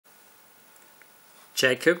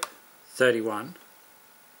Jacob, 31.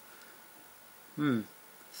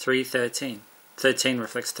 3, 13. 13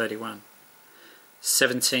 reflects 31.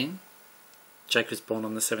 17. Jacob's born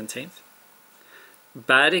on the 17th.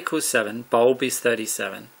 Bad equals 7. Bulb is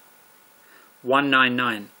 37.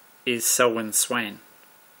 199 is Selwyn Swain.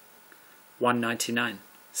 199.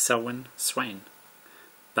 Selwyn Swain.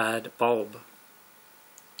 Bad bulb.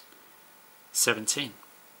 17.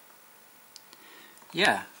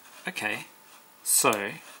 Yeah, okay. So,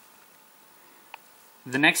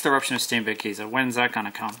 the next eruption of Steamboat Geyser, when's that going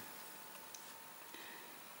to come?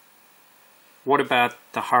 What about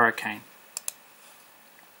the hurricane?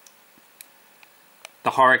 The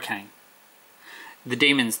hurricane. The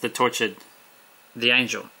demons that tortured the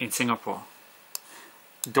angel in Singapore.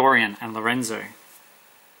 Dorian and Lorenzo.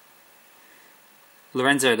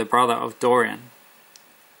 Lorenzo, the brother of Dorian.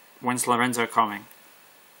 When's Lorenzo coming?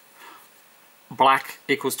 Black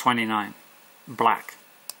equals 29. Black.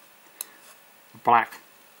 Black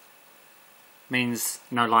means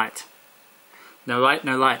no light. No light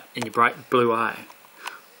in your bright blue eye.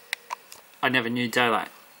 I never knew daylight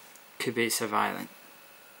could be so violent.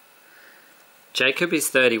 Jacob is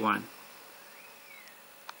 31.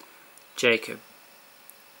 Jacob.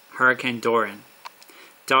 Hurricane Dorian.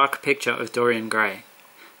 Dark picture of Dorian Gray.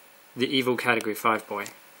 The evil category 5 boy.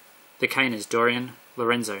 The cane is Dorian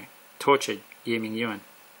Lorenzo. Tortured Yiming Yuan.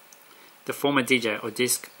 The former DJ or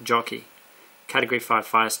disc jockey. Category 5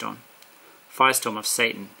 Firestorm. Firestorm of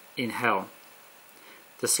Satan in hell.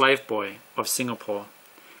 The slave boy of Singapore.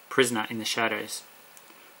 Prisoner in the shadows.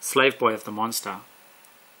 Slave boy of the monster.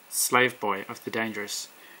 Slave boy of the dangerous.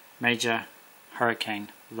 Major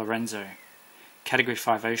Hurricane Lorenzo. Category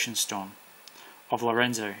 5 Ocean Storm. Of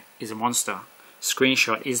Lorenzo is a monster.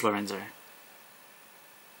 Screenshot is Lorenzo.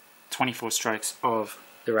 24 strokes of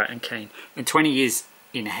the rat and cane. And 20 years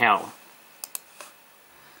in hell.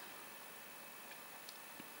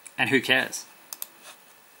 And who cares?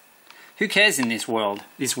 Who cares in this world,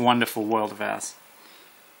 this wonderful world of ours?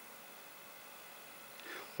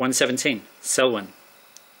 117, Selwyn.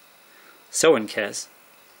 Selwyn cares.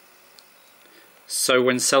 So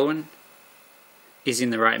when Selwyn is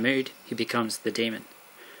in the right mood, he becomes the demon.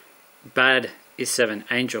 Bad is 7,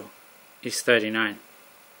 angel is 39.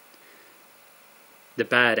 The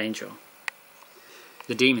bad angel.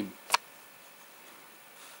 The demon.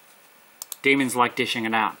 Demons like dishing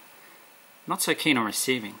it out. Not so keen on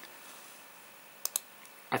receiving.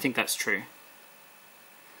 I think that's true.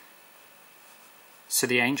 So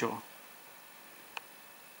the angel.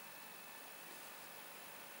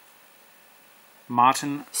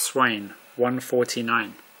 Martin Swain,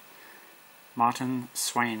 149. Martin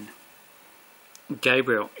Swain.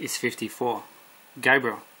 Gabriel is 54.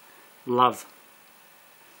 Gabriel. Love.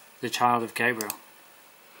 The child of Gabriel.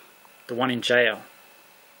 The one in jail.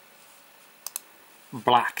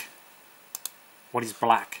 Black. What is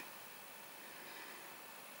black?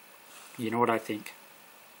 You know what I think?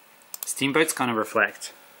 Steamboat's gonna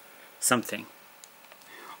reflect something.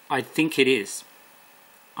 I think it is.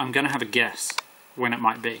 I'm gonna have a guess when it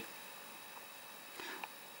might be.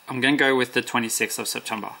 I'm gonna go with the 26th of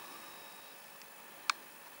September.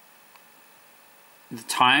 The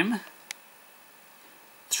time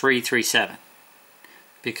 337,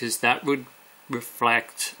 because that would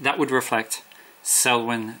reflect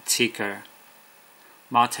Selwyn Tico,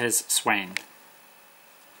 Martez Swain.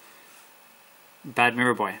 Bad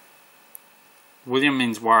Mirror Boy. William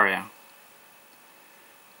means warrior.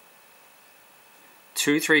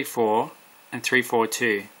 234 and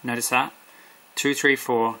 342. Notice that?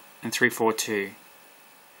 234 and 342.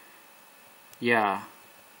 Yeah.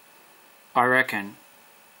 I reckon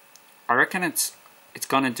it's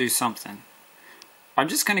gonna do something. I'm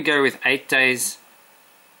just gonna go with 8 days,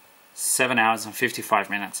 7 hours and 55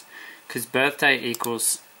 minutes. Because birthday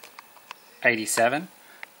equals 87.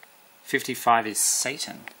 55 is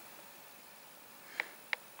Satan.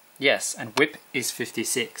 Yes, and whip is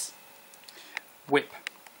 56. Whip.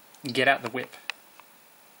 Get out the whip.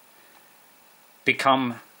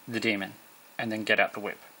 Become the demon. And then get out the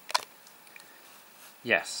whip.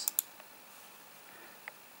 Yes.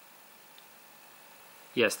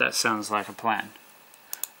 Yes, that sounds like a plan.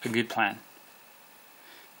 A good plan.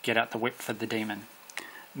 Get out the whip for the demon.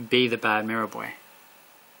 Be the bad mirror boy.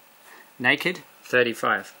 Naked,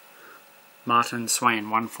 35. Martin Swain,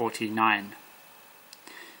 149.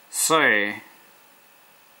 So,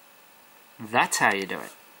 that's how you do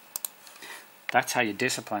it. That's how you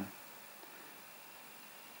discipline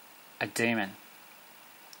a demon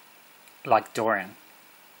like Dorian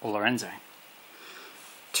or Lorenzo.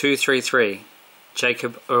 233,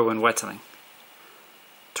 Jacob Irwin Wetterling.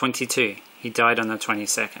 22, He died on the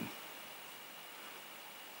 22nd.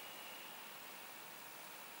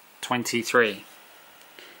 23.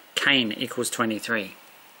 Cain equals 23.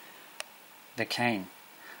 The Cain.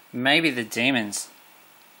 Maybe the demons,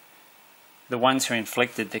 the ones who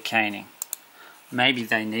inflicted the caning, maybe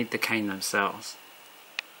they need the cane themselves.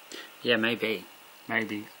 Yeah, maybe.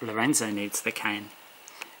 Maybe Lorenzo needs the cane.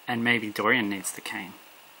 And maybe Dorian needs the cane.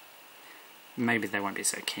 Maybe they won't be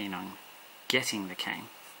so keen on getting the cane.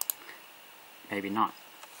 Maybe not.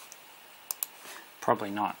 Probably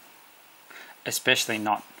not. Especially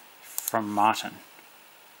not from Martin.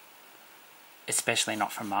 Especially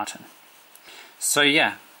not from Martin. So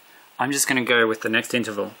yeah, I'm just going to go with the next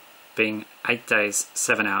interval being 8 days,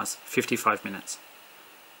 7 hours, 55 minutes.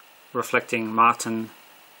 Reflecting Martin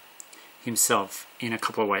himself in a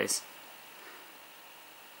couple of ways.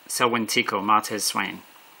 Selwyn Tico, Martes Swain,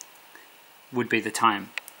 would be the time,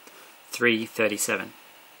 3:37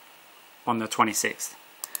 on the 26th.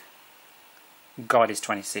 God is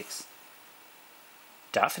 26.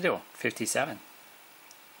 Daffodil, 57.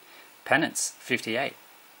 Penance, 58.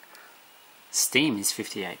 Steam is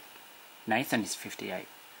 58. Nathan is 58.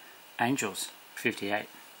 Angels, 58.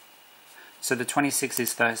 So the 26th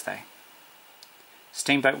is Thursday.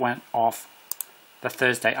 Steamboat went off the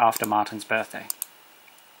Thursday after Martin's birthday.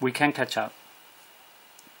 We can catch up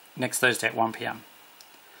next Thursday at 1 p.m.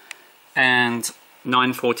 And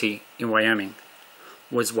 9:40 in Wyoming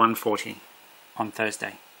was 1:40 on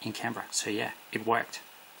Thursday in Canberra. So yeah, it worked.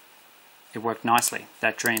 It worked nicely.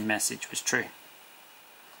 That dream message was true.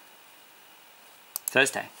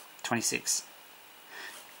 Thursday, 26.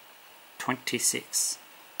 26.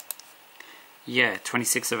 Yeah,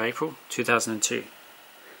 26th of April, 2002.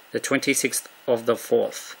 The 26th of the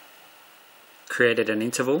 4th created an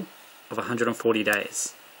interval of 140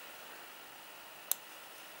 days.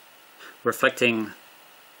 Reflecting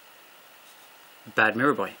Bad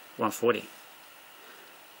Mirror Boy, 140.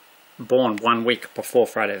 Born 1 week before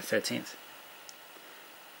Friday the 13th.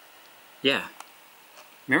 Yeah.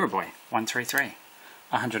 Mirror Boy, 133.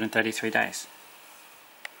 133 days.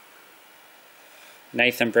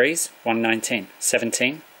 Nathan Breeze, 119.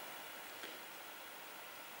 17.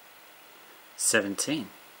 17.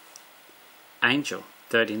 Angel,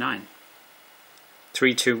 39.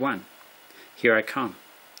 321. Here I Come.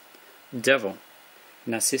 Devil,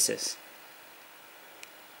 Narcissus.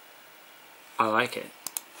 I like it.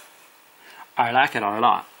 I like it a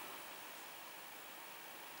lot.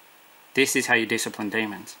 This is how you discipline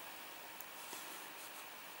demons.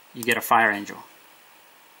 You get a fire angel.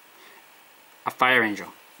 A fire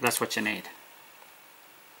angel, that's what you need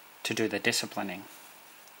to do the disciplining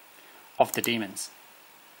of the demons.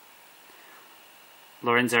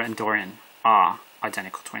 Lorenzo and Dorian are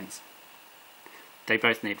identical twins. They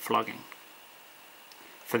both need flogging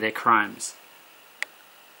for their crimes.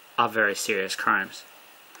 Are very serious crimes.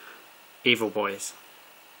 Evil boys.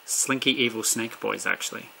 Slinky evil snake boys,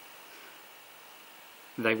 actually.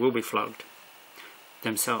 They will be flogged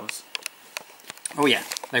themselves. Oh yeah,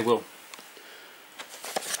 they will.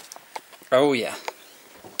 Oh yeah.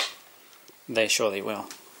 They surely will.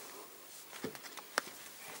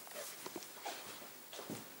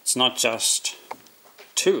 It's not just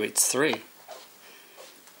 2, it's 3.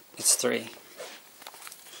 It's 3.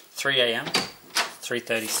 3 a.m.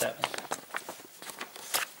 3:37.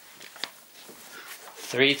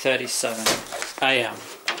 3:37 a.m.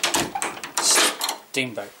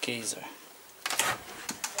 Steamboat Geezer.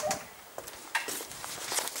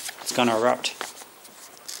 It's gonna erupt.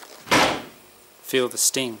 Feel the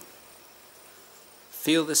sting.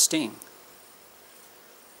 Feel the sting.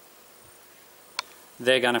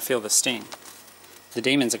 They're gonna feel the sting. The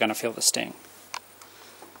demons are gonna feel the sting.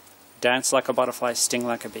 Dance like a butterfly, sting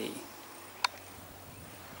like a bee.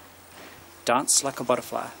 Dance like a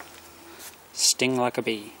butterfly, sting like a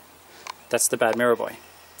bee. That's the Bad Mirror Boy.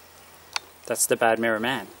 That's the Bad Mirror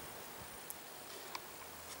Man.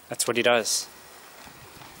 That's what he does.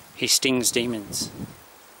 He stings demons.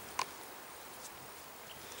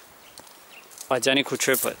 Identical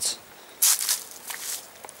triplets.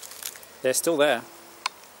 They're still there.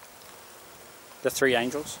 The 3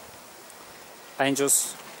 angels.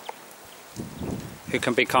 Angels who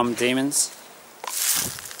can become demons.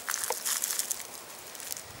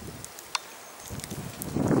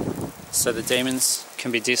 So the demons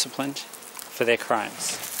can be disciplined for their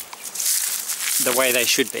crimes. The way they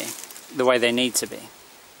should be. The way they need to be.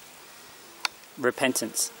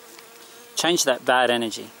 Repentance. Change that bad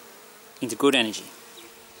energy into good energy.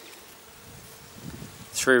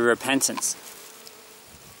 Through repentance.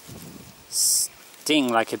 Sting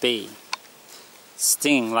like a bee.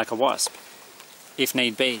 Sting like a wasp, if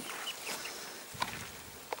need be.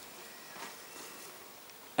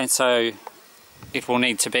 And so it will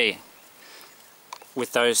need to be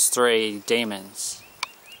with those three demons,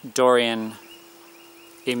 Dorian,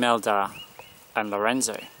 Imelda, and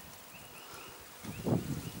Lorenzo.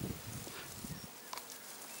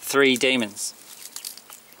 3 demons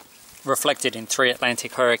reflected in 3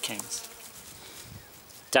 Atlantic hurricanes.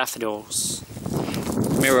 Daffodils,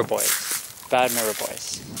 mirror boys, bad mirror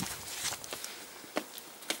boys.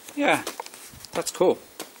 Yeah, that's cool.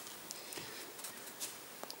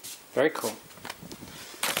 Very cool.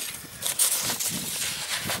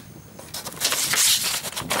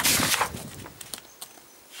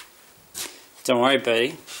 Don't worry,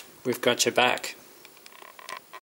 buddy. We've got your back.